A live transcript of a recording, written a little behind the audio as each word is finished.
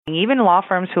Even law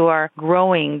firms who are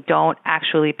growing don't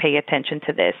actually pay attention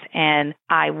to this. And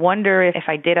I wonder if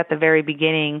I did at the very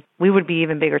beginning, we would be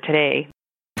even bigger today.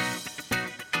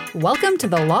 Welcome to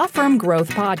the Law Firm Growth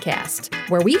Podcast,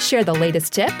 where we share the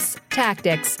latest tips,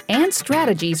 tactics, and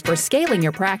strategies for scaling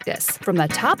your practice from the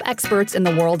top experts in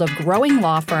the world of growing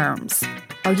law firms.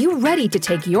 Are you ready to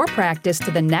take your practice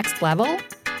to the next level?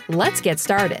 Let's get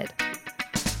started.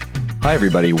 Hi,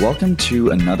 everybody. Welcome to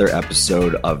another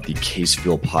episode of the Case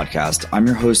Fuel Podcast. I'm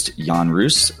your host, Jan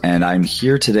Roos, and I'm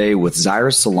here today with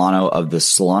Zaira Solano of the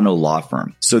Solano Law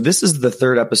Firm. So this is the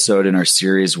third episode in our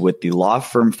series with the Law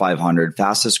Firm 500,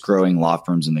 fastest growing law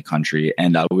firms in the country.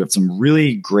 And we have some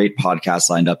really great podcasts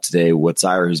lined up today with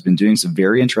Zaira, who's been doing some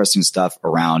very interesting stuff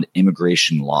around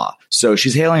immigration law. So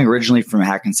she's hailing originally from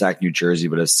Hackensack, New Jersey,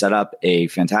 but has set up a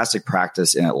fantastic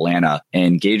practice in Atlanta and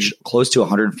engaged close to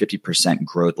 150%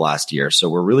 growth last year. So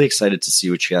we're really excited to see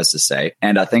what she has to say.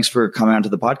 And thanks for coming onto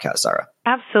the podcast, Zaira.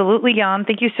 Absolutely, Jan.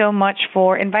 Thank you so much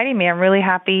for inviting me. I'm really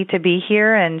happy to be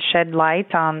here and shed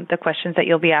light on the questions that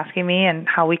you'll be asking me and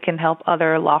how we can help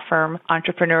other law firm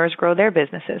entrepreneurs grow their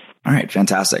businesses. All right,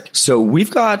 fantastic. So we've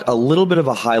got a little bit of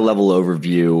a high-level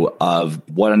overview of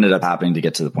what ended up happening to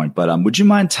get to the point. But would you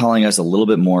mind telling us a little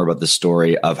bit more about the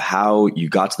story of how you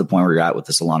got to the point where you're at with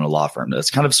the Solano Law Firm? That's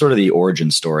kind of sort of the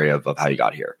origin story of how you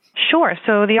got here. Sure.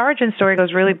 So the origin story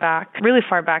goes really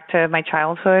far back to my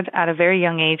childhood. At a very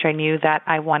young age, I knew that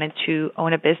I wanted to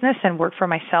own a business and work for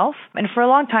myself. And for a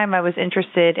long time, I was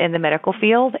interested in the medical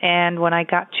field. And when I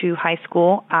got to high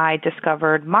school, I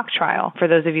discovered mock trial. For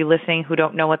those of you listening who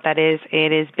don't know what that is,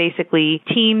 it is basically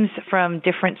teams from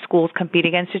different schools compete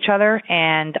against each other.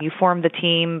 And you form the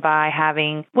team by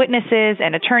having witnesses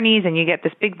and attorneys, and you get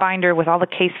this big binder with all the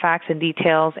case facts and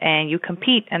details, and you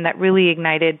compete. And that really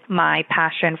ignited my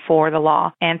passion for the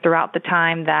law. And throughout the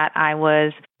time that I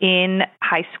was in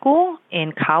high school,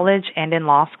 in college, and in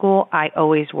law school, I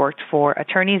always worked for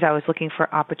attorneys. I was looking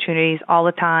for opportunities all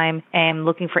the time and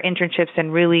looking for internships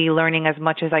and really learning as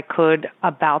much as I could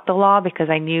about the law because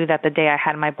I knew that the day I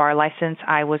had my bar license,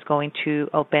 I was going to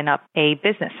open up a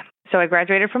business. So I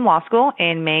graduated from law school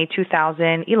in May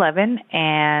 2011,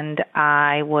 and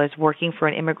I was working for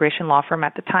an immigration law firm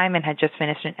at the time and had just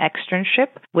finished an externship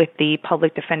with the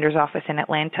Public Defender's Office in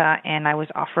Atlanta, and I was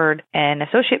offered an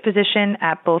associate position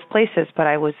at both places, but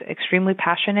I was extremely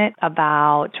passionate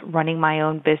about running my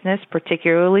own business,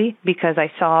 particularly because I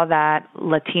saw that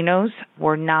Latinos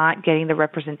were not getting the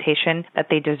representation that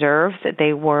they deserved, that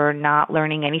they were not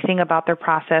learning anything about their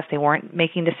process, they weren't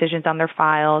making decisions on their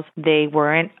files,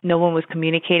 no one was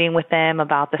communicating with them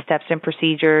about the steps and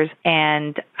procedures,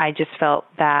 and I just felt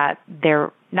that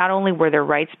not only were their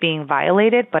rights being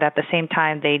violated, but at the same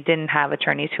time, they didn't have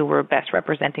attorneys who were best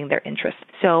representing their interests.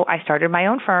 So I started my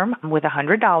own firm with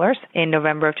 $100 in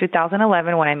November of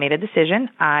 2011 when I made a decision.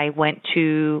 I went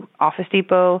to Office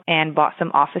Depot and bought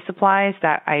some office supplies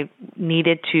that I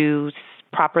needed to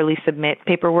properly submit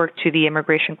paperwork to the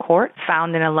immigration court,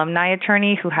 found an alumni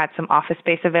attorney who had some office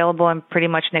space available and pretty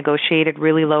much negotiated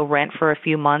really low rent for a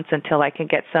few months until I could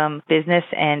get some business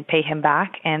and pay him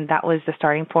back. And that was the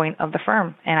starting point of the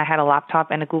firm. And I had a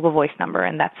laptop and a Google Voice number,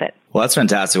 and that's it. Well, that's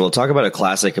fantastic. We'll talk about a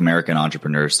classic American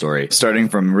entrepreneur story, starting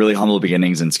from really humble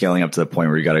beginnings and scaling up to the point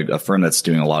where you got a firm that's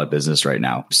doing a lot of business right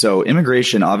now. So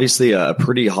immigration, obviously a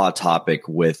pretty hot topic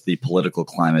with the political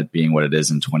climate being what it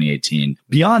is in 2018.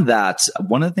 Beyond that,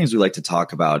 one of the things we like to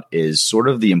talk about is sort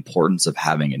of the importance of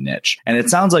having a niche. And it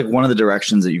sounds like one of the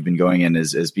directions that you've been going in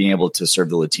is being able to serve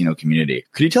the Latino community.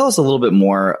 Could you tell us a little bit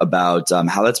more about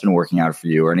how that's been working out for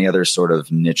you or any other sort of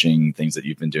niching things that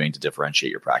you've been doing to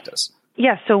differentiate your practice?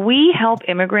 Yeah, so we help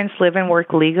immigrants live and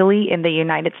work legally in the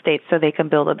United States so they can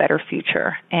build a better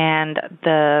future. And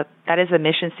that is the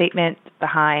mission statement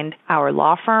behind our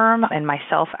law firm and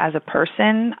myself as a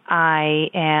person. I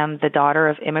am the daughter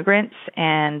of immigrants,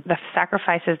 and the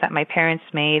sacrifices that my parents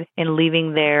made in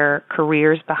leaving their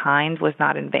careers behind was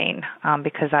not in vain,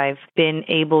 because I've been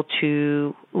able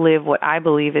to live what I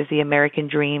believe is the American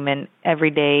dream and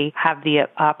every day have the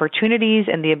opportunities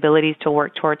and the abilities to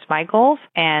work towards my goals.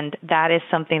 And that is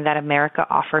something that America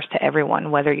offers to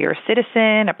everyone, whether you're a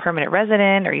citizen, a permanent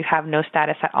resident, or you have no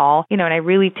status at all. And I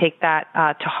really take that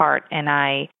to heart.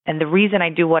 And the reason I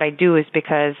do what I do is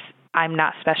because I'm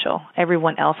not special.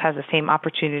 Everyone else has the same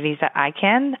opportunities that I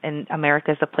can, and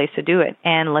America is the place to do it.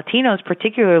 And Latinos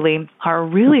particularly are a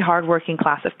really hardworking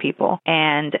class of people,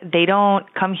 and they don't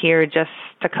come here just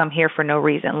to come here for no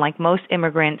reason. Like most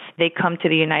immigrants, they come to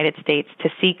the United States to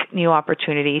seek new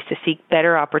opportunities, to seek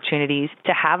better opportunities,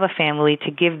 to have a family,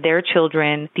 to give their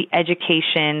children the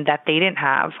education that they didn't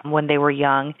have when they were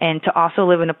young, and to also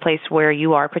live in a place where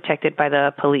you are protected by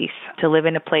the police, to live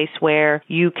in a place where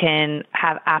you can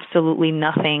have absolutely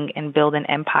nothing and build an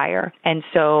empire. And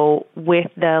so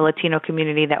with the Latino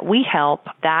community that we help,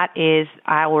 that is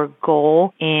our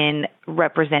goal in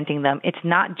representing them. It's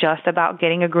not just about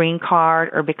getting a green card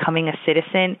or becoming a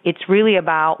citizen. It's really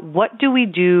about what do we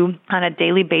do on a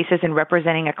daily basis in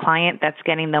representing a client that's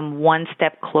getting them one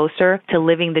step closer to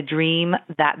living the dream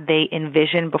that they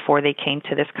envisioned before they came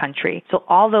to this country. So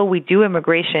although we do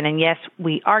immigration, and yes,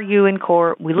 we argue in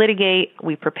court, we litigate,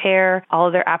 we prepare all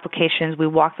of their applications, we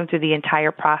walk them through the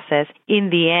entire process, in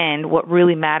the end, what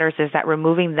really matters is that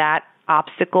removing that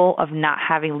obstacle of not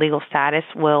having legal status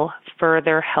will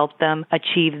further help them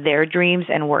achieve their dreams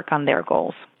and work on their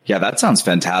goals. Yeah, that sounds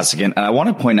fantastic. And I want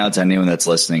to point out to anyone that's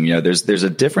listening, there's a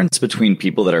difference between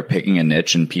people that are picking a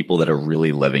niche and people that are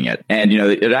really living it. And,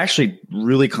 it actually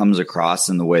really comes across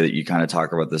in the way that you kind of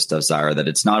talk about this stuff, Zaira, that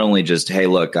it's not only just, hey,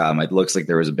 look, it looks like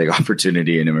there was a big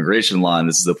opportunity in immigration law and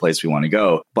this is the place we want to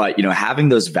go. But, having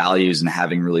those values and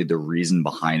having really the reason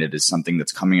behind it is something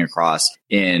that's coming across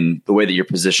in the way that you're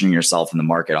positioning yourself in the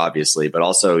market, obviously, but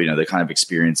also, the kind of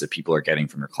experience that people are getting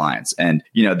from your clients. And,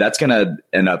 that's going to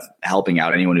end up helping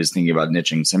out anyone who's thinking about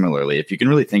niching similarly. If you can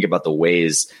really think about the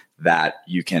ways that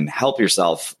you can help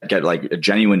yourself get like a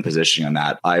genuine positioning on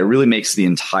that, it really makes the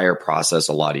entire process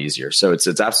a lot easier. So it's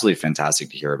absolutely fantastic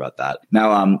to hear about that.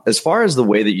 Now, as far as the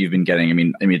way that you've been getting, I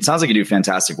mean, it sounds like you do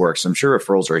fantastic work. So I'm sure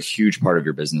referrals are a huge part of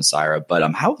your business, Zaira. But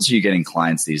how else are you getting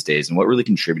clients these days, and what really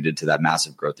contributed to that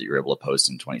massive growth that you were able to post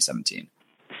in 2017?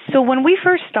 So when we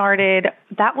first started,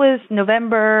 that was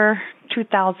November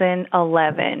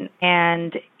 2011,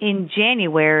 and in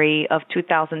January of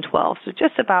 2012, so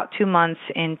just about 2 months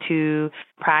into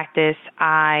practice,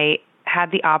 I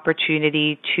had the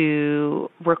opportunity to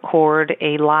record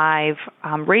a live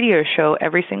radio show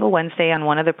every single Wednesday on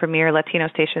one of the premier Latino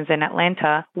stations in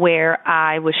Atlanta, where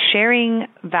I was sharing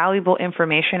valuable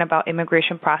information about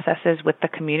immigration processes with the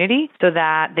community so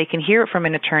that they can hear it from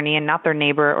an attorney and not their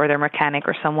neighbor or their mechanic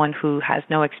or someone who has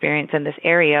no experience in this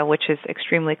area, which is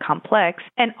extremely complex,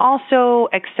 and also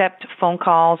accept phone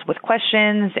calls with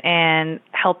questions and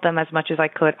help them as much as I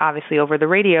could, obviously, over the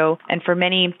radio. And for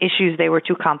many issues, they were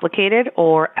too complicated,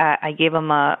 or I gave them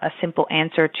a simple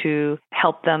answer to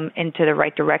help them into the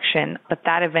right direction. But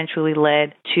that eventually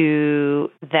led to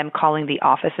them calling the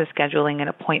office and scheduling an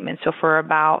appointment. So for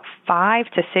about 5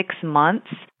 to 6 months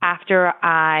after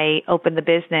I opened the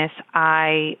business,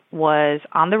 I was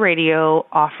on the radio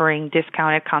offering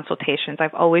discounted consultations.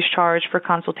 I've always charged for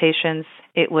consultations.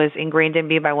 It was ingrained in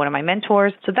me by one of my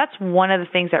mentors. So that's one of the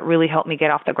things that really helped me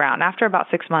get off the ground. After about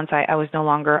 6 months, I was no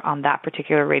longer on that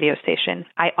particular radio station.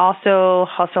 I also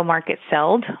hustle, market,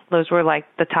 sold. Those were like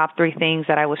the top 3 things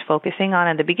that I was focusing on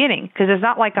in the beginning, because it's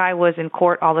not like I was in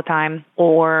court all the time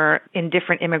or in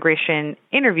different immigration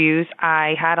interviews.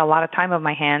 I had a lot of time on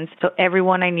my hands. So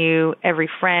everyone I knew, every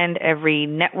friend, every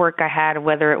network I had,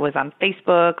 whether it was on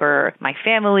Facebook or my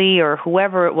family or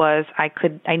whoever it was,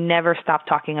 I never stopped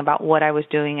talking about what I was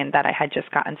doing and that I had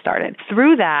just gotten started.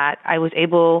 Through that, I was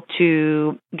able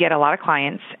to get a lot of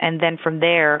clients. And then from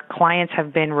there, clients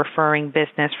have been referring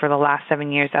business for the last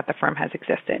 7 years that the firm has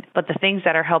existed. But the things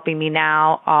that are helping me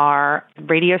now are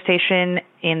radio station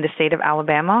in the state of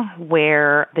Alabama,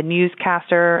 where the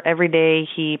newscaster, every day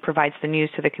he provides the news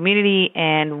to the community,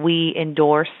 and we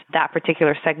endorse that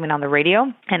particular segment on the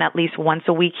radio. And at least once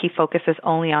a week, he focuses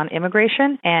only on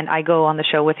immigration, and I go on the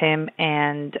show with him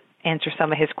and answer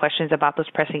some of his questions about those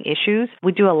pressing issues.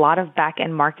 We do a lot of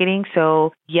back-end marketing.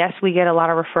 So yes, we get a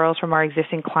lot of referrals from our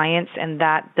existing clients, and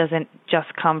that doesn't just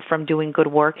come from doing good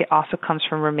work. It also comes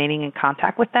from remaining in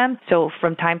contact with them. So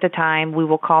from time to time, we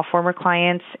will call former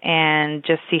clients and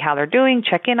just see how they're doing,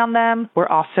 check in on them. We're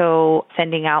also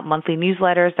sending out monthly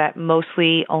newsletters that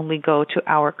mostly only go to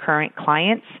our current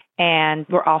clients. And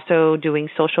we're also doing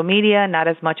social media, not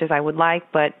as much as I would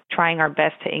like, but trying our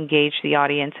best to engage the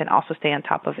audience and also stay on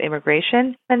top of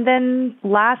immigration. And then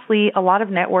lastly, a lot of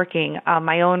networking,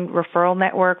 my own referral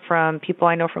network from people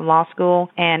I know from law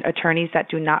school and attorneys that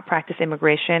do not practice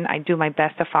immigration. I do my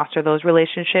best to foster those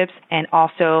relationships and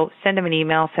also send them an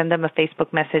email, send them a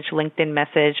Facebook message, LinkedIn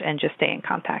message, and just stay in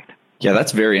contact. Yeah,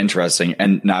 that's very interesting.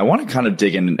 And now I want to kind of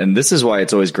dig in, and this is why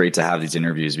it's always great to have these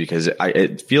interviews, because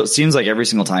it seems like every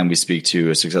single time we speak to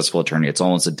a successful attorney, it's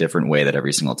almost a different way that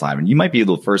every single time. And you might be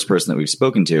the first person that we've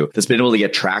spoken to that's been able to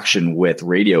get traction with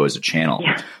radio as a channel.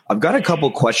 Yeah. I've got a couple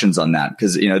questions on that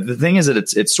because, the thing is that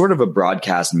it's sort of a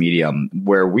broadcast medium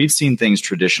where we've seen things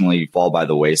traditionally fall by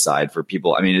the wayside for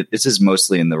people. I mean, this is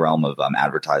mostly in the realm of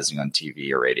advertising on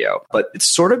TV or radio, but it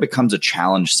sort of becomes a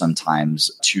challenge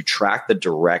sometimes to track the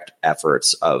direct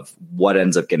efforts of what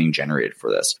ends up getting generated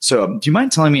for this. So do you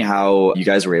mind telling me how you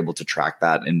guys were able to track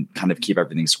that and kind of keep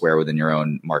everything square within your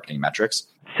own marketing metrics?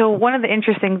 So one of the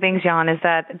interesting things, Jan, is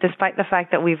that despite the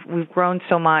fact that we've grown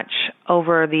so much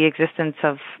over the existence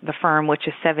of the firm, which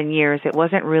is 7 years, it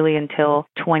wasn't really until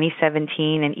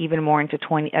 2017 and even more into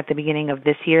at the beginning of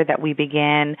this year that we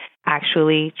began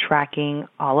actually tracking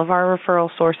all of our referral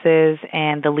sources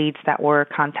and the leads that were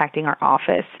contacting our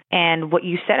office. And what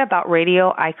you said about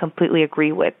radio, I completely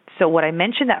agree with. So what I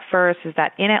mentioned at first is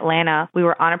that in Atlanta, we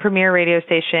were on a premier radio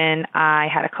station. I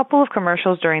had a couple of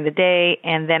commercials during the day,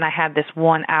 and then I had this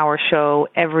 1 hour show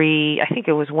I think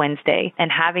it was Wednesday.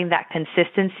 And having that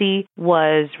consistency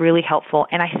was really helpful.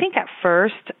 And I think at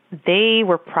first, they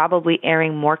were probably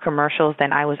airing more commercials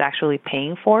than I was actually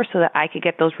paying for so that I could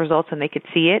get those results and they could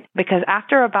see it. Because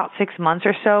after about 6 months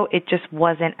or so, it just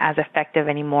wasn't as effective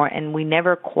anymore. And we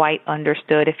never quite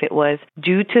understood if it was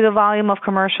due to the volume of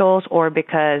commercials or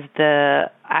because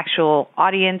the actual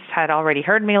audience had already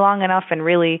heard me long enough and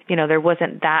really, there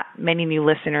wasn't that many new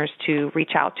listeners to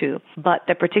reach out to. But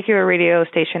the particular radio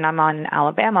station I'm on in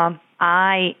Alabama,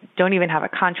 I don't even have a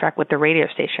contract with the radio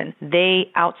station.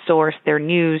 They outsource their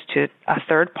news to a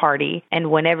third party,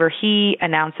 and whenever he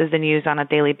announces the news on a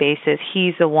daily basis,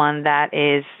 he's the one that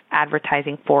is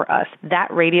advertising for us.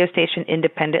 That radio station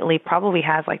independently probably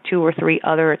has like 2 or 3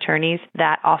 other attorneys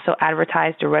that also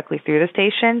advertise directly through the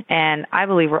station, and I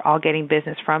believe we're all getting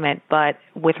business from it. But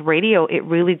with radio, it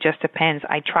really just depends.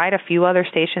 I tried a few other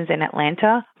stations in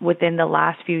Atlanta within the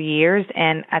last few years,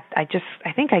 and I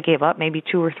think I gave up maybe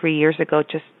 2 or 3 years ago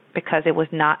just because it was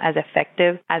not as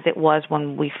effective as it was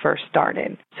when we first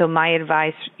started. So my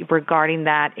advice regarding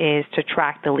that is to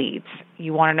track the leads.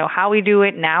 You want to know how we do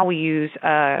it? Now we use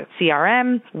a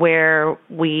CRM where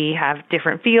we have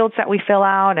different fields that we fill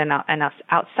out, and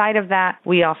outside of that,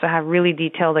 we also have really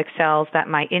detailed Excels that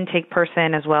my intake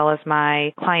person as well as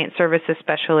my client services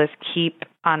specialist keep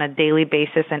on a daily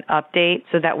basis and update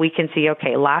so that we can see,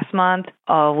 okay, last month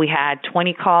we had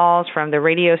 20 calls from the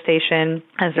radio station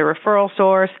as a referral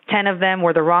source. 10 of them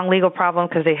were the wrong legal problem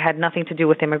because they had nothing to do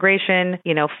with immigration.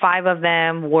 5 of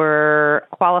them were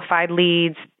qualified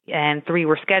leads, and 3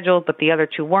 were scheduled, but the other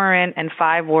 2 weren't, and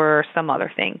 5 were some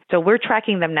other thing. So we're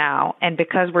tracking them now, and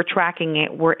because we're tracking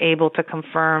it, we're able to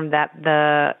confirm that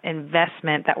the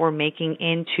investment that we're making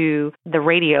into the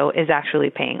radio is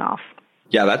actually paying off.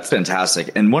 Yeah, that's fantastic.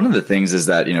 And one of the things is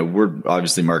that, we're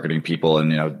obviously marketing people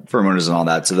and, firm owners and all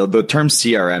that. So the term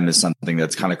CRM is something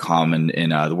that's kind of common in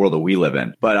the world that we live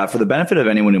in. But for the benefit of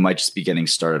anyone who might just be getting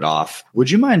started off,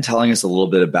 would you mind telling us a little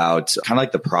bit about kind of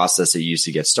like the process that you used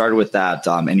to get started with that?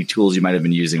 Any tools you might have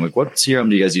been using? Like what CRM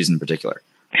do you guys use in particular?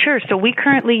 Sure. So we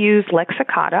currently use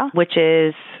Lexicata, which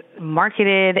is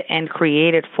marketed and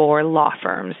created for law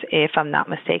firms, if I'm not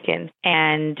mistaken.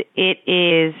 And it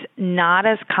is not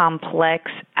as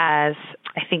complex as,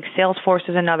 I think Salesforce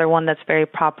is another one that's very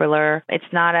popular. It's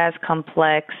not as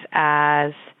complex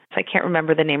as, I can't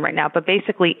remember the name right now, but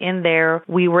basically in there,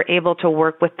 we were able to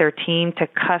work with their team to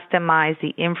customize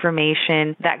the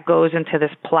information that goes into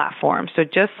this platform. So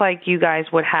just like you guys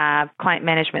would have client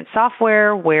management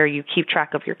software where you keep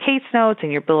track of your case notes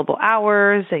and your billable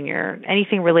hours and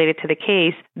anything related to the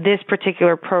case, this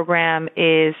particular program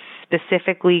is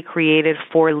specifically created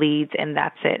for leads, and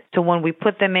that's it. So when we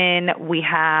put them in, we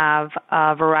have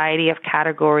a variety of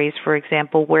categories, for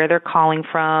example, where they're calling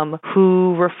from,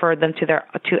 who referred them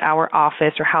to our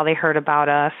office, or how they heard about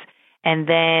us. And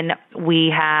then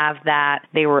we have that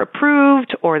they were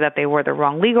approved or that they were the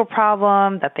wrong legal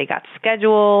problem, that they got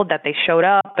scheduled, that they showed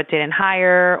up but didn't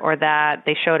hire, or that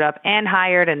they showed up and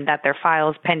hired and that their file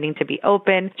is pending to be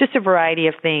open, just a variety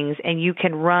of things. And you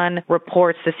can run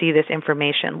reports to see this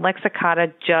information.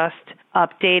 Lexicata just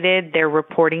updated their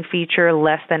reporting feature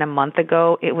less than a month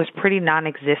ago. It was pretty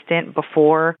non-existent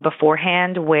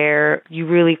beforehand, where you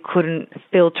really couldn't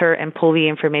filter and pull the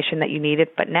information that you needed.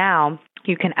 But now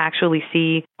you can actually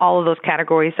see all of those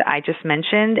categories that I just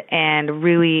mentioned and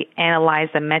really analyze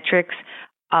the metrics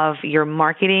of your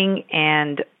marketing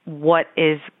and what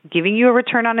is giving you a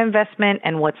return on investment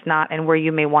and what's not, and where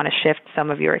you may want to shift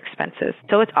some of your expenses.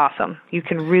 So it's awesome. You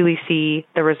can really see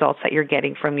the results that you're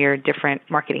getting from your different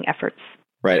marketing efforts.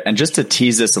 Right. And just to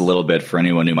tease this a little bit for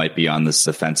anyone who might be on the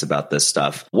fence about this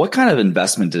stuff, what kind of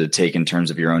investment did it take in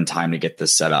terms of your own time to get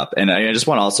this set up? And I just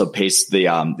want to also pace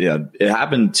it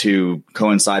happened to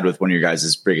coincide with one of your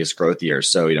guys' biggest growth years.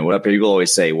 So, what people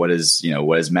always say, what is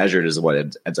measured is what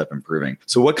ends up improving.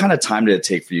 So what kind of time did it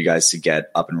take for you guys to get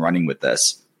up and running with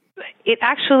this? It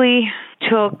actually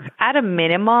took, at a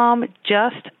minimum,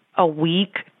 just a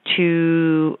week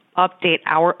to update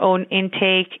our own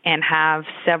intake and have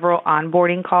several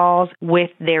onboarding calls with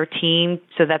their team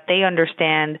so that they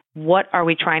understand what are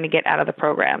we trying to get out of the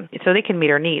program so they can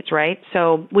meet our needs, right?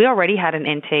 So we already had an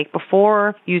intake.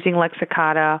 Before using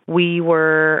Lexicata, we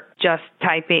were just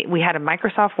typing. We had a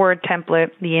Microsoft Word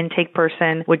template. The intake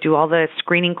person would do all the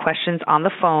screening questions on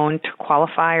the phone to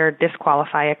qualify or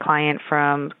disqualify a client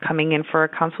from coming in for a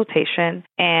consultation.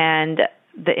 And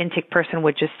the intake person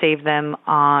would just save them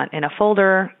in a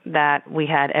folder that we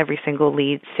had every single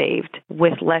lead saved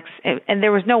with Lex. And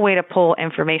there was no way to pull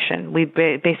information. We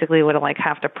basically would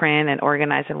have to print and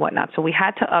organize and whatnot. So we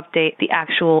had to update the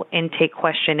actual intake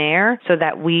questionnaire so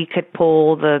that we could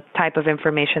pull the type of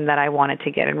information that I wanted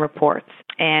to get in reports.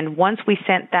 And once we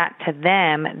sent that to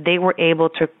them, they were able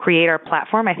to create our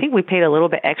platform. I think we paid a little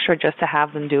bit extra just to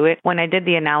have them do it. When I did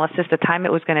the analysis, the time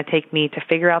it was going to take me to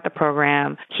figure out the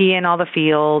program, key in all the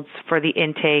fields for the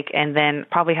intake, and then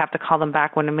probably have to call them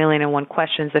back when 1,000,001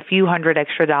 questions, a few $100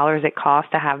 extra it cost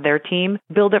to have their team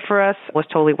build it for us was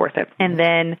totally worth it. And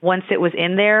then once it was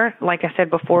in there, like I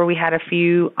said before, we had a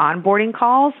few onboarding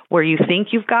calls where you think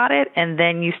you've got it, and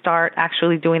then you start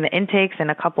actually doing the intakes,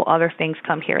 and a couple other things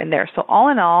come here and there. So all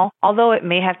in all, although it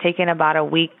may have taken about a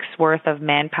week's worth of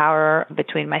manpower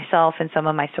between myself and some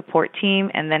of my support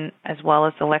team, and then as well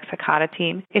as the Lexicata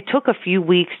team, it took a few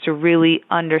weeks to really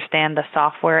understand the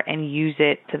software and use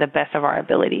it to the best of our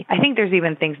ability. I think there's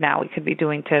even things now we could be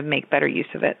doing to make better use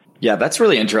of it. Yeah, that's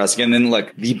really interesting. And then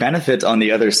look, the benefit on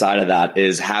the other side of that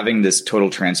is having this total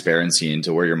transparency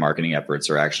into where your marketing efforts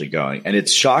are actually going. And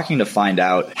it's shocking to find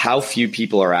out how few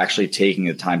people are actually taking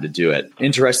the time to do it.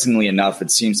 Interestingly enough, it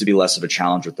seems to be less of a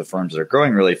challenge with the firms that are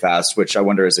growing really fast, which I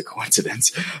wonder is a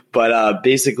coincidence. But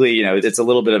basically, it's a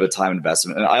little bit of a time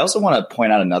investment. And I also want to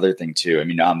point out another thing too. I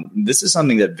mean, this is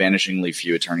something that vanishingly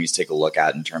few attorneys take a look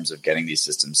at in terms of getting these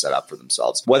systems set up for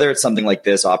themselves, whether it's something like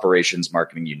this, operations,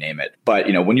 marketing, you name it. But,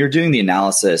 when you're doing the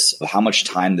analysis of how much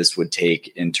time this would take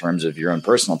in terms of your own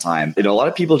personal time, a lot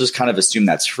of people just kind of assume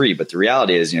that's free. But the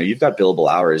reality is, you've got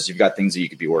billable hours, you've got things that you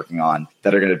could be working on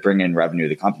that are going to bring in revenue to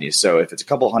the company. So if it's a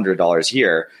couple $100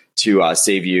 here to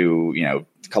save you,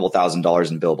 a couple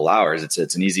 $1,000s in billable hours,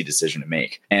 it's an easy decision to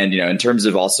make. And, in terms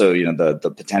of also,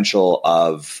 the potential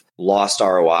of lost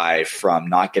ROI from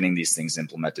not getting these things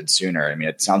implemented sooner, I mean,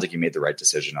 it sounds like you made the right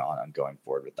decision on going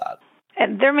forward with that.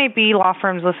 And there may be law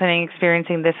firms listening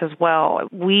experiencing this as well.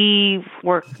 We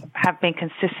have been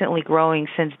consistently growing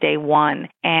since day one,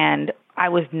 and I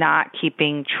was not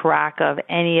keeping track of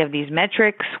any of these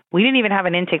metrics. We didn't even have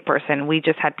an intake person. We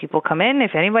just had people come in.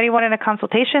 If anybody wanted a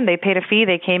consultation, they paid a fee,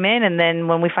 they came in. And then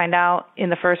when we find out in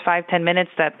the first 5-10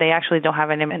 minutes that they actually don't have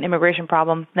an immigration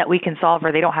problem that we can solve,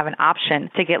 or they don't have an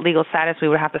option to get legal status, we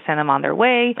would have to send them on their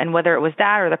way. And whether it was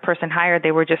that or the person hired,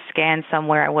 they were just scanned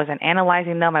somewhere. I wasn't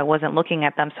analyzing them. I wasn't looking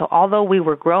at them. So although we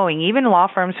were growing, even law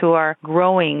firms who are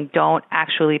growing don't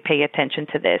actually pay attention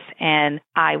to this. And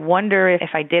I wonder if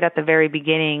I did at the very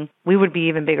beginning, we would be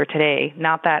even bigger today.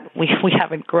 Not that we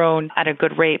haven't grown at a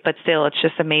good rate, but still, it's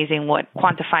just amazing what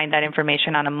quantifying that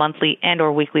information on a monthly and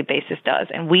or weekly basis does.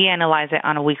 And we analyze it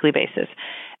on a weekly basis.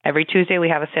 Every Tuesday, we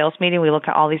have a sales meeting. We look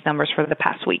at all these numbers for the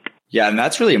past week. Yeah, and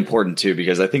that's really important too,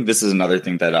 because I think this is another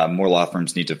thing that more law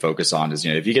firms need to focus on is,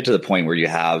 if you get to the point where you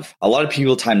have a lot of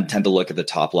people tend to look at the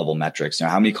top level metrics,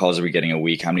 how many calls are we getting a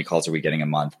week? How many calls are we getting a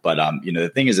month? But, the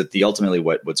thing is that ultimately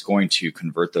what's going to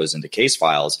convert those into case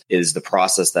files is the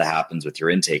process that happens with your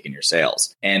intake and your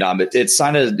sales. And it's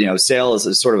kind of, sales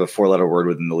is sort of a 4-letter word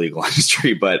within the legal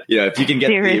industry. But, if you can get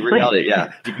the reality,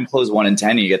 if you can close 1 in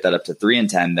 10, you get that up to 3 in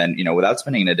 10, then, without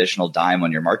spending an additional dime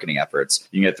on your marketing efforts,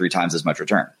 you can get 3 times as much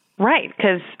return. Right,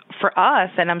 because for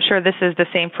us, and I'm sure this is the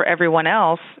same for everyone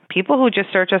else, people who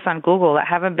just search us on Google that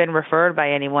haven't been referred by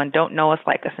anyone don't know us,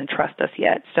 like us, and trust us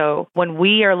yet. So when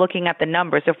we are looking at the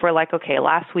numbers, if we're like, okay,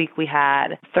 last week we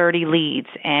had 30 leads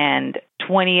and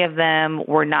 20 of them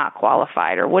were not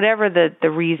qualified, or whatever the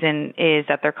reason is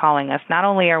that they're calling us, not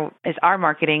only is our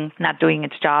marketing not doing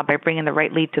its job by bringing the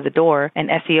right lead to the door, and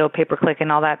SEO, pay-per-click,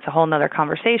 and all that's a whole nother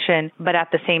conversation, but at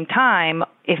the same time,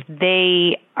 if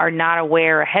they are not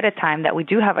aware ahead of time that we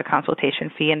do have a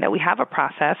consultation fee and that we have a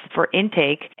process for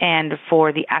intake and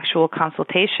for the actual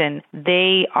consultation,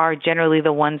 they are generally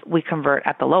the ones we convert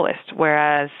at the lowest.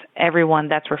 Whereas everyone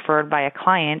that's referred by a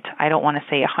client, I don't want to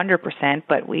say 100%,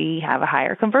 but we have a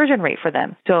higher conversion rate for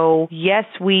them. So yes,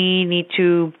 we need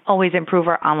to always improve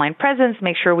our online presence,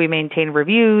 make sure we maintain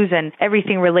reviews and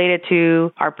everything related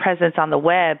to our presence on the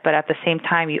web. But at the same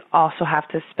time, you also have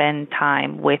to spend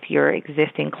time with your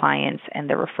existing clients and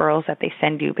the referrals that they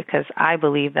send you, because I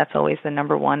believe that's always the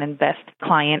number one and best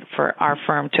client for our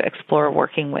firm to explore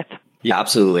working with. Yeah,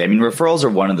 absolutely. I mean, referrals are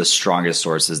one of the strongest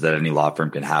sources that any law firm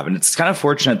can have. And it's kind of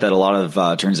fortunate that a lot of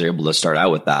attorneys are able to start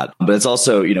out with that. But it's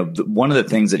also, one of the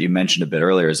things that you mentioned a bit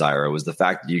earlier, Zaira, was the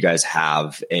fact that you guys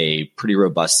have a pretty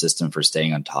robust system for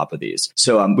staying on top of these.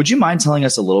 So would you mind telling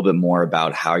us a little bit more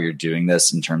about how you're doing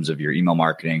this in terms of your email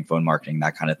marketing, phone marketing,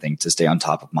 that kind of thing, to stay on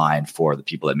top of mind for the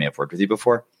people that may have worked with you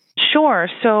before? Sure.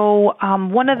 So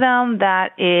one of them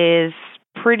that is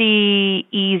pretty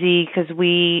easy because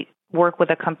we work with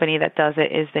a company that does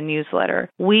it is the newsletter.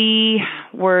 We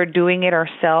were doing it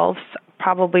ourselves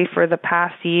probably for the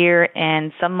past year,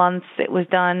 and some months it was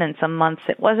done and some months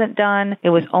it wasn't done. It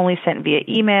was only sent via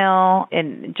email,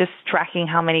 and just tracking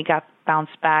how many got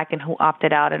bounced back and who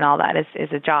opted out and all that is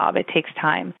a job. It takes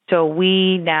time. So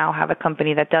we now have a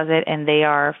company that does it, and they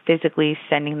are physically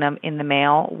sending them in the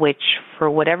mail, which for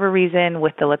whatever reason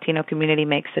with the Latino community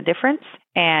makes a difference.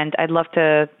 And I'd love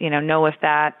to, know if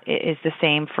that is the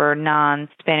same for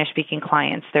non-Spanish speaking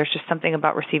clients. There's just something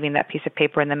about receiving that piece of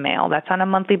paper in the mail. That's on a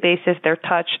monthly basis. They're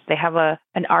touched. They have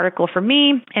an article for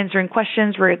me answering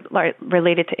questions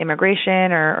related to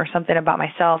immigration or something about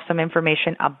myself, some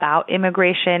information about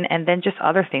immigration, and then just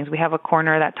other things. We have a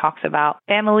corner that talks about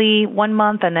family one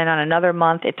month, and then on another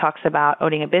month it talks about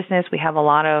owning a business. We have a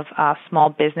lot of small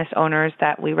business owners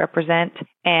that we represent.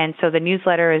 And so the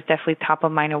newsletter is definitely top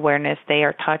of mind awareness. They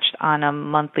are touched on a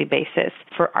monthly basis.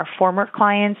 For our former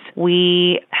clients,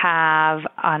 we have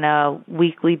on a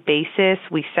weekly basis,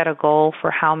 we set a goal for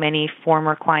how many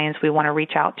former clients we want to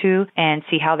reach out to and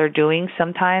see how they're doing.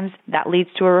 Sometimes that leads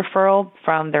to a referral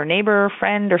from their neighbor,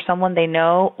 friend, or someone they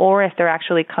know, or if they're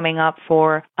actually coming up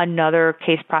for another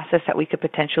case process that we could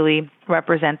potentially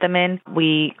represent them in,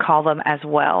 we call them as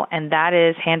well. And that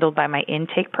is handled by my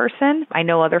intake person. I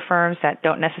know other firms that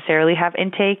don't necessarily have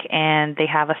intake, and they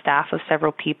have a staff of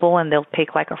several people, and they'll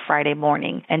take like a Friday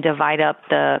morning and divide up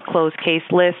the closed case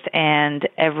list, and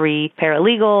every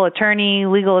paralegal, attorney,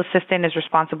 legal assistant is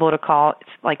responsible to call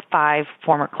like 5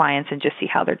 former clients and just see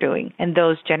how they're doing. And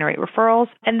those generate referrals.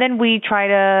 And then we try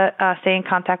to stay in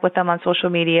contact with them on social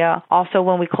media. Also,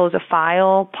 when we close a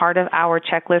file, part of our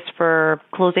checklist for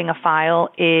closing a file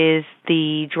is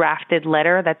the drafted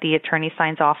letter that the attorney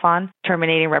signs off on,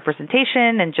 terminating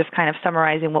representation and just kind of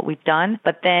summarizing what we've done.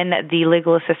 But then the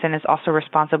legal assistant is also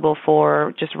responsible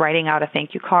for just writing out a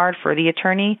thank you card for the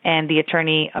attorney, and the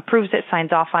attorney approves it,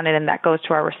 signs off on it, and that goes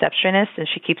to our receptionist, and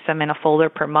she keeps them in a folder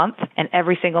per month. And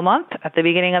every single month, at the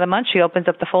beginning of the month, she opens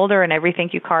up the folder, and every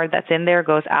thank you card that's in there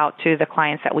goes out to the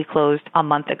clients that we closed a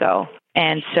month ago.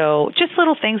 And so just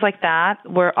little things like that.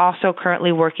 We're also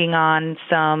currently working on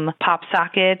some pop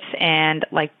sockets and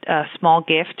like a small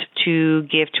gift to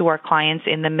give to our clients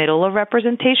in the middle of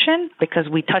representation, because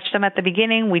we touch them at the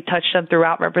beginning, we touch them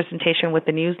throughout representation with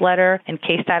the newsletter and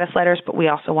case status letters, but we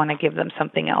also want to give them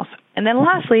something else. And then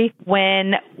lastly,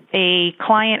 when a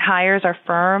client hires our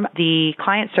firm, the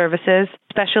client services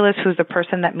specialist, who's the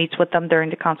person that meets with them during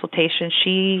the consultation,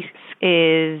 she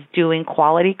is doing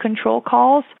quality control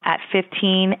calls at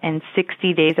 15 and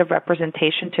 60 days of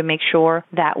representation to make sure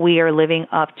that we are living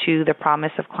up to the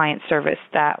promise of client service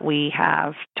that we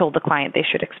have told the client they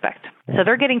should expect. So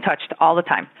they're getting touched all the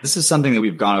time. This is something that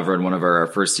we've gone over in one of our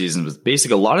first seasons with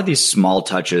basically a lot of these small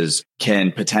touches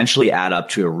can potentially add up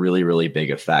to a really, really big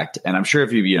effect. And I'm sure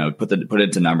if you put it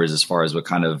into numbers as far as what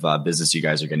kind of business you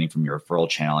guys are getting from your referral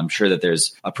channel, I'm sure that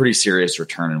there's a pretty serious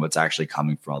return in what's actually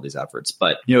coming from all these efforts.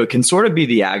 But, it can sort of be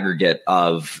the aggregate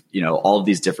of, all of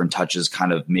these different touches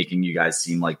kind of making you guys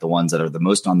seem like the ones that are the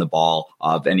most on the ball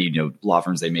of any, law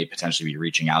firms they may potentially be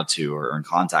reaching out to or in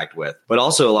contact with. But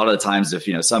also a lot of the times if,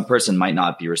 some person might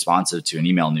not be responsive to an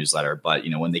email newsletter, but,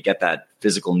 when they get that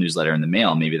physical newsletter in the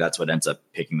mail, maybe that's what ends up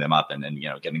picking them up and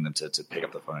getting them to pick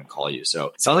up the phone and call you. So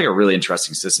it sounds like a really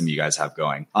interesting system you guys have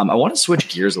going. I want to switch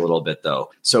gears a little bit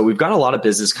though. So we've got a lot of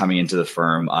business coming into the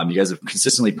firm. You guys have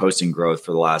consistently posting growth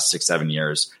for the last 6-7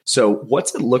 years. So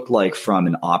what's it look like from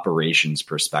an operations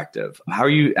perspective? How are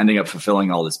you ending up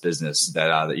fulfilling all this business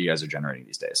that you guys are generating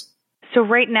these days? So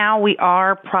right now we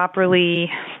are properly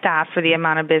staffed for the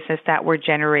amount of business that we're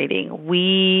generating.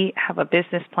 We have a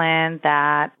business plan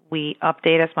that we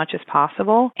update as much as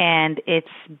possible, and it's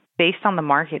based on the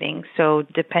marketing. So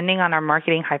depending on our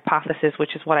marketing hypothesis,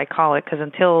 which is what I call it, because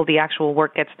until the actual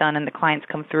work gets done and the clients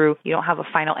come through, you don't have a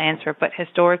final answer. But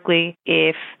historically,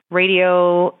 if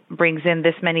radio brings in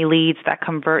this many leads that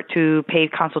convert to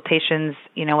paid consultations,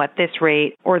 at this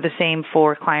rate, or the same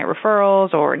for client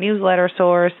referrals or newsletter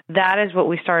source, that is what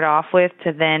we start off with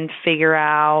to then figure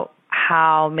out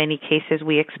how many cases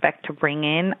we expect to bring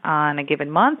in on a given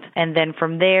month. And then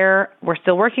from there, we're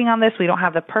still working on this. We don't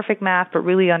have the perfect math, but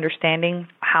really understanding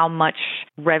how much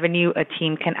revenue a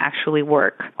team can actually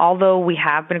work. Although we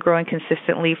have been growing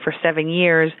consistently for 7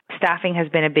 years, staffing has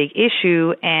been a big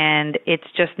issue, and it's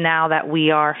just now that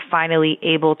we are finally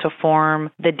able to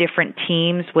form the different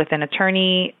teams with an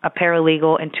attorney, a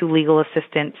paralegal, and 2 legal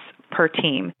assistants per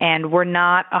team. And we're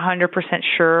not 100%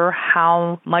 sure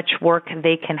how much work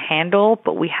they can handle,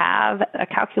 but we have a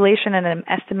calculation and an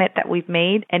estimate that we've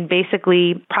made. And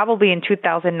basically, probably in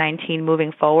 2019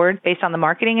 moving forward, based on the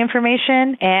marketing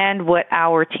information and what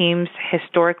our teams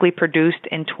historically produced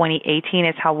in 2018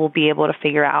 is how we'll be able to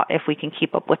figure out if we can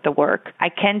keep up with the work. I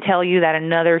can tell you that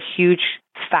another huge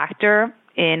factor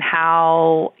in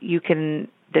how you can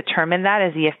determine that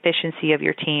is the efficiency of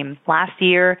your team. Last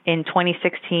year in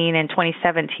 2016 and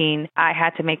 2017, I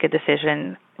had to make a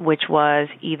decision, which was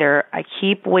either I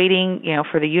keep waiting,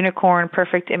 for the unicorn,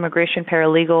 perfect immigration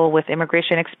paralegal with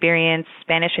immigration experience,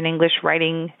 Spanish and English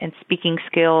writing and speaking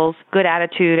skills, good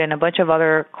attitude, and a bunch of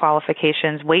other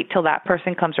qualifications, wait till that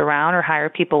person comes around, or hire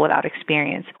people without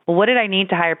experience. Well, what did I need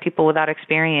to hire people without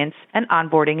experience? An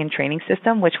onboarding and training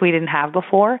system, which we didn't have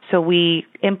before. So we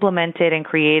implemented and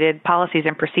created policies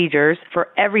and procedures for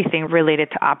everything related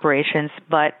to operations,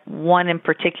 but one in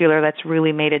particular that's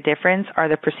really made a difference are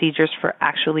the procedures for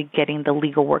actually getting the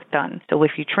legal work done. So we've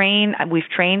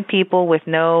trained people with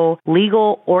no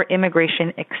legal or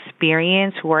immigration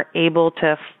experience who are able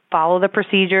to follow the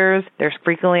procedures. There's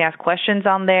frequently asked questions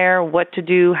on there, what to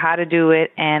do, how to do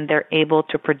it, and they're able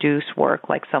to produce work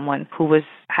like someone who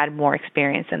had more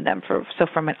experience in them. So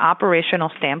from an operational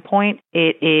standpoint,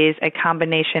 it is a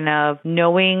combination of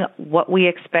knowing what we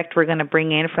expect we're going to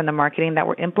bring in from the marketing that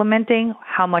we're implementing,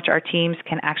 how much our teams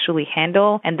can actually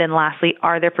handle, and then lastly,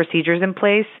 are there procedures in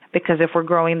place? Because if we're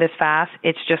growing this fast,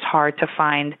 it's just hard to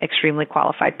find extremely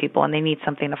qualified people, and they need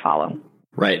something to follow.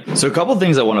 Right. So a couple of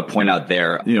things I want to point out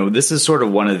there. This is sort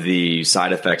of one of the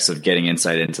side effects of getting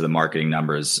insight into the marketing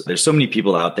numbers. There's so many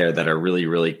people out there that are really,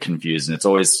 really confused, and it's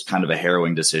always kind of a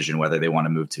harrowing decision whether they want to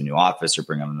move to a new office or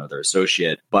bring on another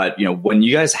associate. But, when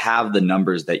you guys have the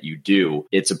numbers that you do,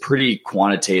 it's a pretty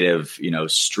quantitative,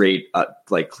 straight,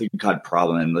 clean-cut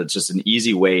problem. And it's just an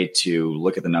easy way to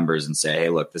look at the numbers and say, hey,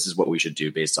 look, this is what we should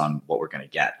do based on what we're going to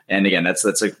get. And again, that's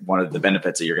like one of the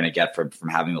benefits that you're going to get from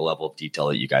having the level of detail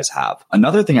that you guys have.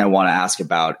 Another thing I want to ask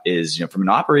about is, from an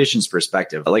operations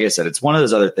perspective, like I said, it's one of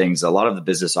those other things. A lot of the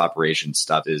business operations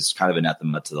stuff is kind of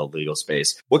anathema to the legal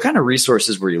space. What kind of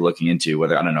resources were you looking into?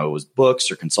 Whether, I don't know, it was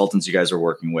books or consultants you guys were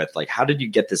working with? Like, how did you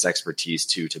get this expertise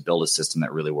to build a system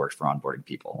that really worked for onboarding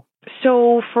people?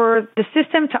 So for the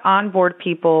system to onboard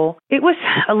people, it was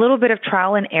a little bit of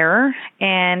trial and error,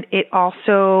 and it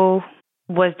also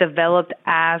was developed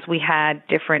as we had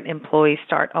different employees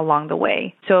start along the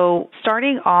way. So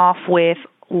starting off with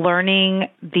learning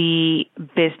the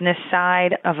business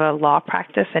side of a law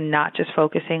practice and not just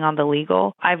focusing on the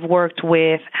legal. I've worked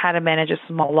with how to manage a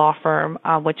small law firm,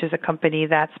 which is a company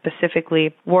that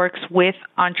specifically works with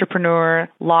entrepreneur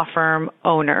law firm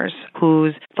owners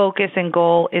whose focus and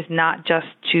goal is not just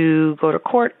to go to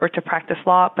court or to practice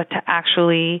law, but to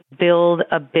actually build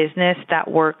a business that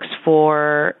works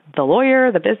for the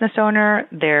lawyer, the business owner,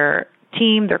 their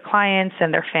team, their clients,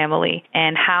 and their family.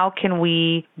 And how can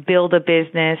we build a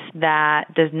business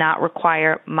that does not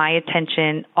require my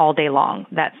attention all day long,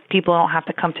 that people don't have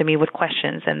to come to me with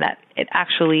questions, and that it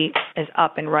actually is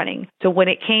up and running. So when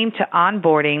it came to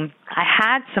onboarding, I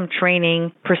had some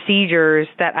training procedures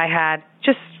that I had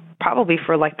just probably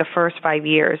for like the first 5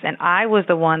 years. And I was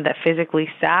the one that physically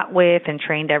sat with and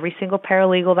trained every single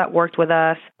paralegal that worked with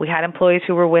us. We had employees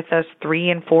who were with us 3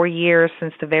 and 4 years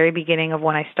since the very beginning of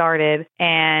when I started.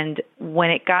 And when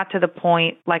it got to the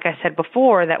point, like I said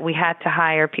before, that we had to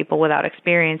hire people without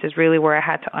experience is really where I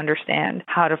had to understand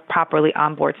how to properly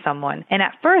onboard someone. And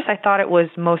at first I thought it was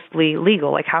mostly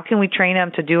legal. Like, how can we train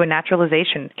them to do a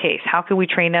naturalization case? How can we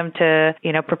train them to,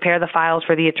 prepare the files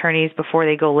for the attorneys before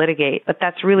they go litigate? But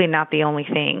that's really not the only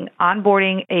thing.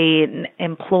 Onboarding an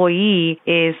employee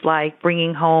is like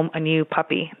bringing home a new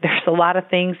puppy. There's a lot of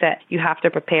things that you have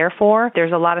to prepare for.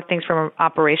 There's a lot of things from an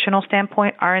operational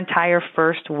standpoint. Our entire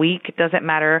first week, it doesn't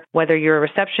matter whether you're a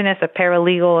receptionist, a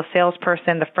paralegal, a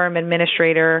salesperson, the firm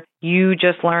administrator, you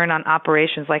just learn on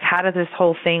operations, like how does this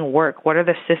whole thing work? What are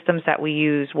the systems that we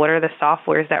use? What are the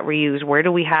softwares that we use? Where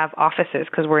do we have offices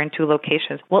because we're in 2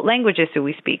 locations? What languages do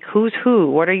we speak? Who's who?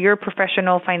 What are your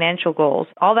professional financial goals?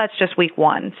 All that's just week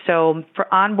 1. So for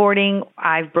onboarding,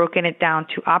 I've broken it down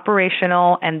to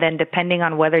operational, and then depending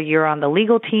on whether you're on the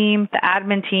legal team, the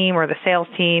admin team, or the sales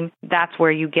team, that's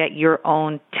where you get your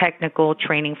own technical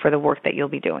training for the work that you'll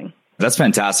be doing. That's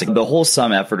fantastic. The whole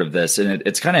sum effort of this, and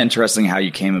it's kind of interesting how you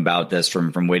came about this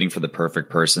from waiting for the perfect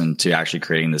person to actually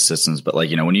creating the systems. But like,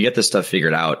 when you get this stuff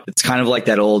figured out, it's kind of like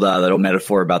that old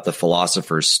metaphor about the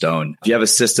philosopher's stone. If you have a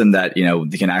system that,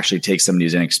 can actually take somebody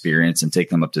who's inexperienced and take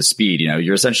them up to speed,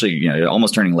 you're essentially, you're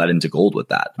almost turning lead into gold with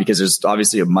that, because there's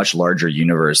obviously a much larger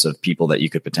universe of people that you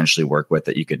could potentially work with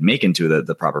that you could make into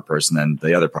the proper person than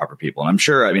the other proper people. And I'm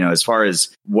sure, as far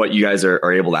as what you guys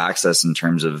are able to access in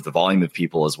terms of the volume of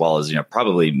people, as well as,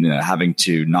 probably having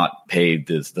to not pay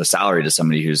the salary to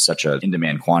somebody who's such a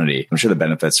in-demand quantity. I'm sure the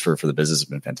benefits for the business have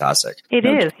been fantastic. It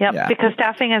is, yep. Yeah. Because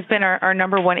staffing has been our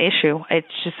number one issue.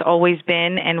 It's just always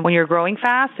been. And when you're growing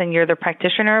fast and you're the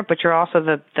practitioner, but you're also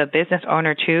the business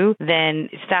owner too, then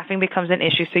staffing becomes an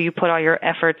issue. So you put all your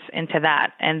efforts into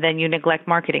that, and then you neglect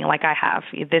marketing like I have.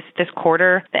 This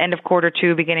quarter, the end of quarter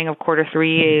 2, beginning of quarter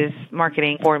 3 is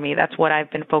marketing for me. That's what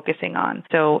I've been focusing on.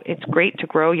 So it's great to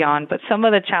grow, Jan, but some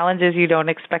of the challenges you don't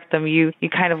expect them. You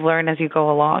kind of learn as you go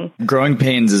along. Growing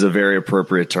pains is a very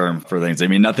appropriate term for things. I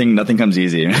mean, nothing comes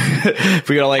easy. If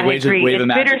we gotta wave a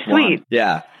magic wand.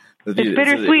 Yeah. It's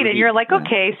bittersweet, and you're like,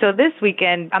 okay, so this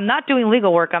weekend, I'm not doing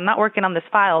legal work. I'm not working on this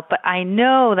file, but I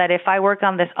know that if I work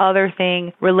on this other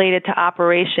thing related to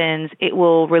operations, it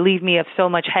will relieve me of so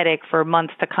much headache for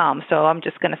months to come. So I'm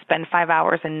just going to spend 5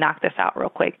 hours and knock this out real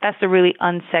quick. That's the really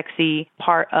unsexy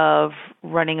part of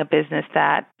running a business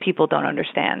that people don't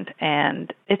understand.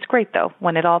 And it's great, though,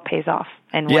 when it all pays off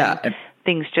and when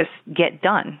things just get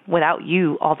done without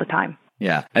you all the time.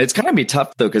 Yeah. And it's kind of be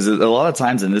tough though, because a lot of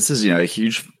times, and this is, a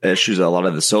huge issue that a lot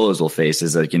of the solos will face,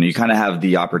 is that, you kind of have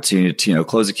the opportunity to,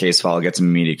 close a case file, get some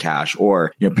immediate cash,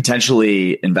 or,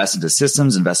 potentially invest into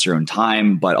systems, invest your own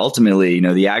time. But ultimately,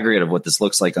 the aggregate of what this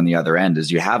looks like on the other end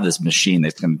is you have this machine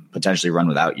that can potentially run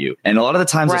without you. And a lot of the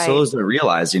times the solos don't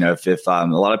realize, if a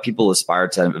lot of people aspire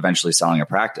to eventually selling a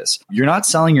practice, you're not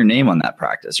selling your name on that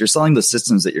practice. You're selling the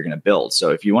systems that you're going to build. So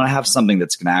if you want to have something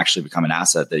that's going to actually become an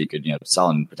asset that you could,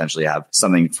 sell and potentially have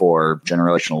something for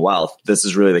generational wealth, this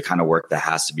is really the kind of work that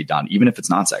has to be done, even if it's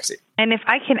not sexy. And if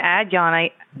I can add, Jan,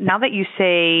 now that you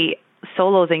say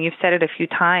solos, and you've said it a few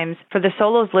times, for the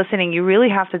solos listening, you really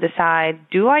have to decide,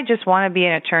 do I just want to be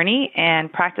an attorney and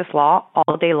practice law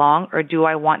all day long, or do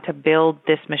I want to build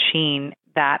this machine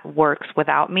that works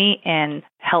without me and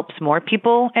helps more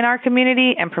people in our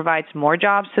community and provides more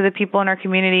jobs to the people in our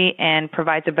community and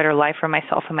provides a better life for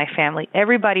myself and my family?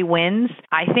 Everybody wins,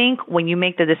 I think, when you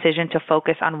make the decision to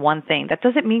focus on one thing. That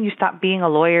doesn't mean you stop being a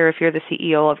lawyer if you're the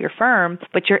CEO of your firm,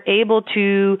 but you're able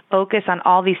to focus on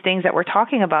all these things that we're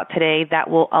talking about today that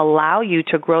will allow you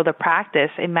to grow the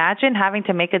practice. Imagine having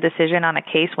to make a decision on a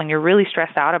case when you're really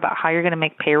stressed out about how you're going to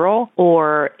make payroll,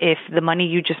 or if the money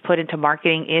you just put into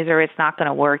marketing is or it's not going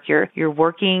to work. You're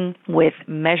working with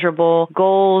measurable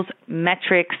goals,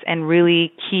 metrics, and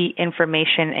really key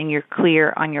information, and you're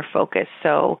clear on your focus.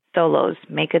 So solos,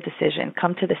 make a decision.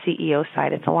 Come to the CEO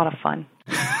side. It's a lot of fun.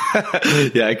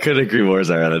 Yeah, I couldn't agree more,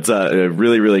 Zaira. That's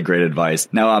really, really great advice.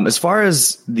 Now, as far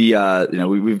as the,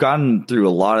 we've gone through a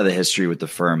lot of the history with the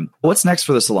firm. What's next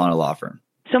for the Solano Law Firm?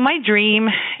 So my dream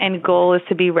and goal is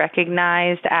to be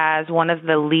recognized as one of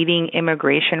the leading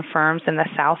immigration firms in the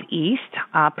Southeast,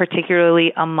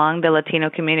 particularly among the Latino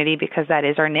community, because that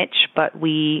is our niche. But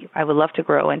I would love to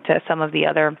grow into some of the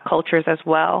other cultures as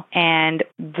well. And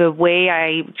the way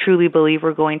I truly believe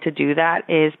we're going to do that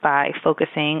is by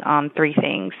focusing on 3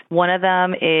 things. One of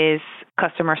them is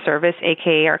customer service,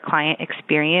 aka our client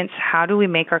experience. How do we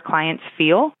make our clients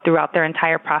feel throughout their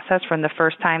entire process, from the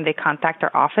first time they contact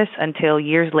our office until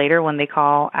years later when they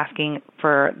call asking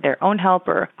for their own help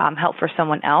or help for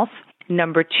someone else?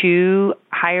 Number 2,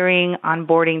 hiring,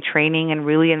 onboarding, training, and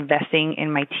really investing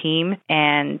in my team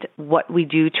and what we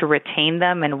do to retain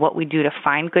them and what we do to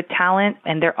find good talent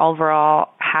and their overall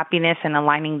happiness and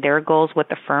aligning their goals with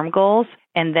the firm goals.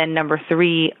 And then number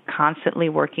 3, constantly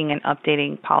working and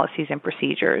updating policies and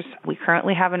procedures. We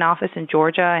currently have an office in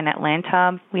Georgia and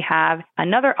Atlanta. We have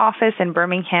another office in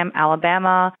Birmingham,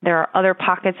 Alabama. There are other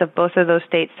pockets of both of those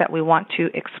states that we want to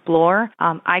explore.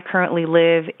 I currently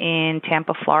live in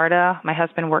Tampa, Florida. My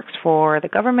husband works for the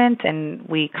government and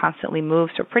we constantly move.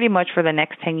 So pretty much for the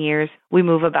next 10 years, we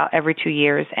move about every 2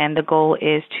 years. And the goal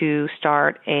is to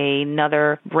start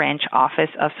another branch office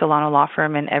of Solano Law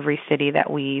Firm in every city that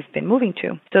we've been moving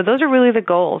to. So those are really the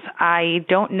goals. I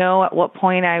don't know at what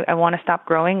point I want to stop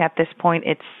growing. At this point,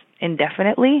 it's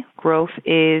indefinitely.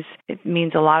 It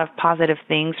means a lot of positive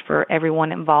things for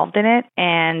everyone involved in it.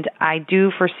 And I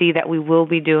do foresee that we will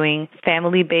be doing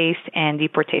family-based and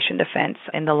deportation defense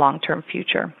in the long-term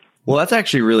future. Well, that's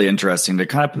actually really interesting to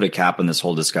kind of put a cap on this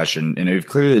whole discussion. And we've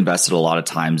clearly invested a lot of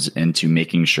times into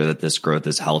making sure that this growth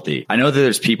is healthy. I know that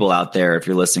there's people out there, if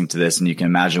you're listening to this and you can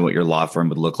imagine what your law firm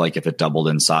would look like if it doubled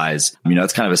in size,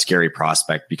 it's kind of a scary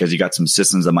prospect because you got some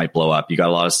systems that might blow up. You got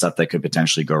a lot of stuff that could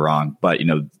potentially go wrong. But,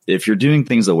 if you're doing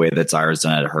things the way that Zaira's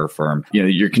done at her firm,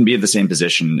 you can be in the same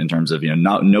position in terms of,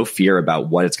 no fear about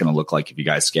what it's going to look like if you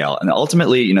guys scale. And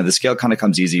ultimately, the scale kind of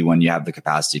comes easy when you have the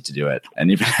capacity to do it. And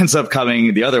if it ends up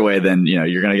coming the other way, then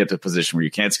you're going to get to a position where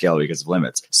you can't scale because of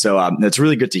limits. So it's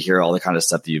really good to hear all the kind of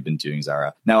stuff that you've been doing,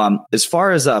 Zaira. Now, as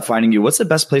far as finding you, what's the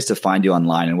best place to find you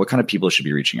online, and what kind of people should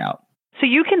be reaching out? So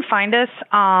you can find us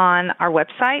on our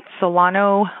website,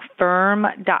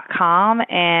 solanofirm.com,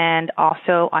 and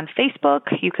also on Facebook.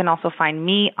 You can also find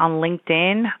me on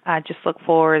LinkedIn. Just look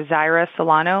for Zaira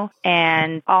Solano.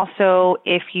 And also,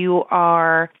 if you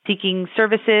are seeking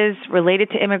services related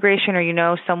to immigration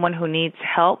or someone who needs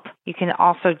help, you can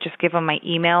also just give them my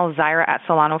email,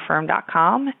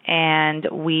 zaira@solanofirm.com. And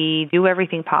we do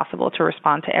everything possible to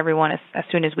respond to everyone as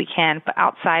soon as we can. But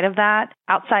outside of that,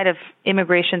 outside of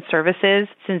immigration services,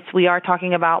 since we are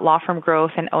talking about law firm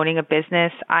growth and owning a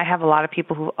business, I have a lot of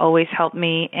people who always help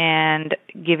me and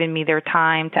given me their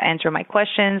time to answer my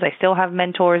questions. I still have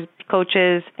mentors,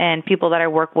 coaches, and people that I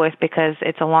work with because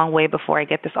it's a long way before I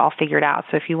get this all figured out.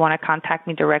 So if you want to contact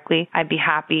me directly, I'd be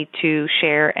happy to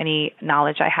share any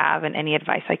knowledge I have and any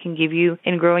advice I can give you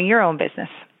in growing your own business.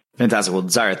 Fantastic. Well,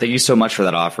 Zaira, thank you so much for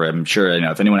that offer. I'm sure,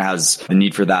 if anyone has a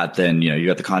need for that, then, you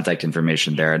got the contact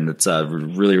information there, and it's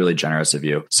really, really generous of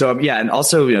you. So, and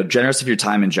also, generous of your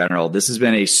time in general. This has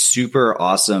been a super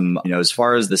awesome, as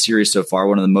far as the series so far,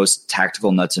 one of the most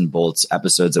tactical nuts and bolts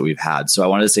episodes that we've had. So I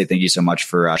wanted to say thank you so much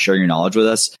for sharing your knowledge with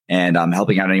us and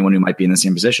helping out anyone who might be in the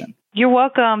same position. You're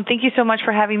welcome. Thank you so much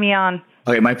for having me on.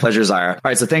 Okay, my pleasure, Zaira. All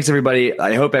right, so thanks, everybody.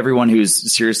 I hope everyone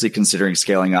who's seriously considering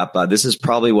scaling up, this is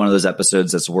probably one of those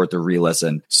episodes that's worth a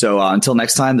re-listen. So until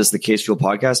next time, this is the Case Fuel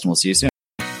Podcast, and we'll see you soon.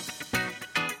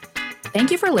 Thank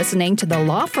you for listening to the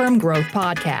Law Firm Growth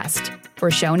Podcast.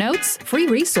 For show notes, free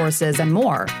resources, and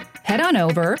more, head on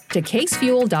over to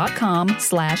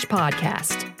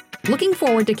casefuel.com/podcast. Looking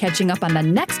forward to catching up on the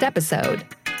next episode.